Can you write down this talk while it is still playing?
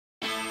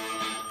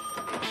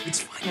It's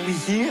finally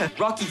here.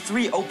 Rocky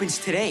 3 opens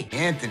today.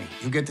 Anthony,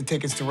 you get the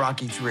tickets to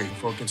Rocky 3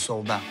 before it gets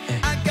sold out.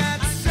 I got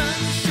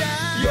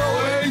sunshine. Yo,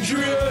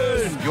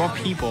 Adrian! Your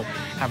people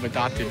have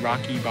adopted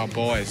Rocky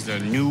Balboa as their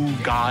new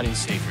god and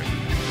savior.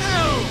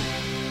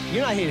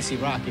 You're not here to see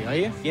Rocky, are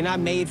you? You're not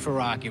made for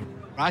Rocky.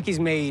 Rocky's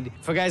made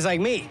for guys like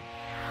me.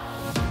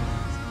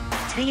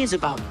 Today is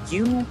about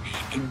you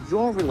and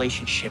your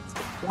relationship with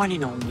the one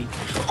and only.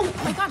 Oh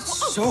my God!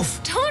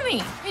 Soph. Tony!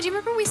 Hey, do you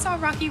remember we saw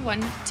Rocky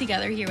 1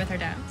 together here with our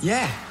dads?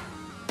 Yeah.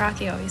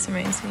 Rocky always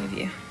reminds me of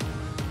you.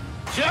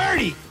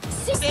 Dirty!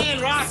 Stand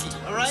Rocky,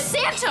 all right?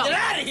 Santo! Get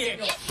out of here!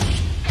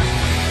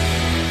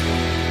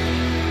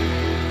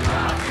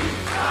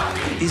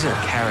 These are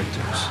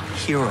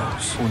characters,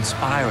 heroes, who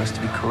inspire us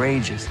to be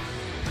courageous.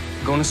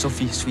 I'm going to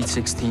Sophia's Sweet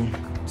 16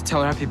 to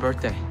tell her happy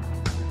birthday,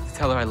 to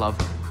tell her I love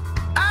her.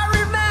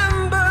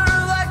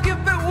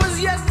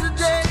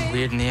 It's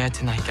weird in the air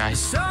tonight, guys.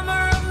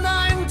 Summer of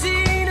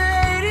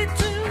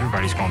 1982.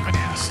 Everybody's going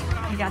bananas.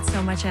 I got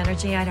so much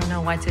energy, I don't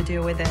know what to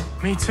do with it.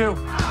 Me too.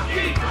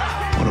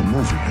 What a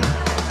movie,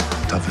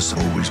 huh? Toughest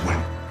always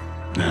win.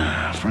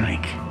 Nah,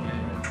 Frank.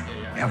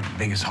 You have the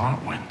biggest heart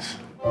wins.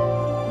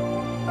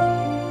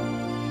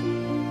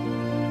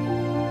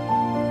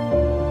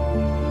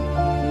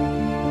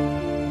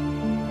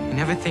 We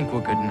never think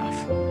we're good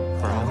enough.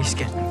 We're always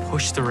getting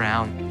pushed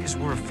around because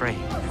we're afraid.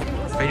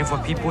 Afraid of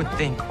what people would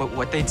think,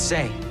 what they'd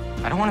say.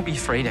 I don't want to be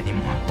afraid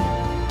anymore.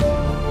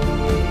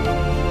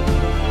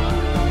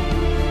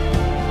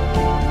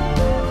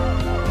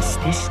 Is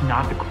this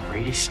not the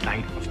greatest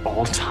night of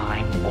all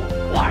time, or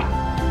what?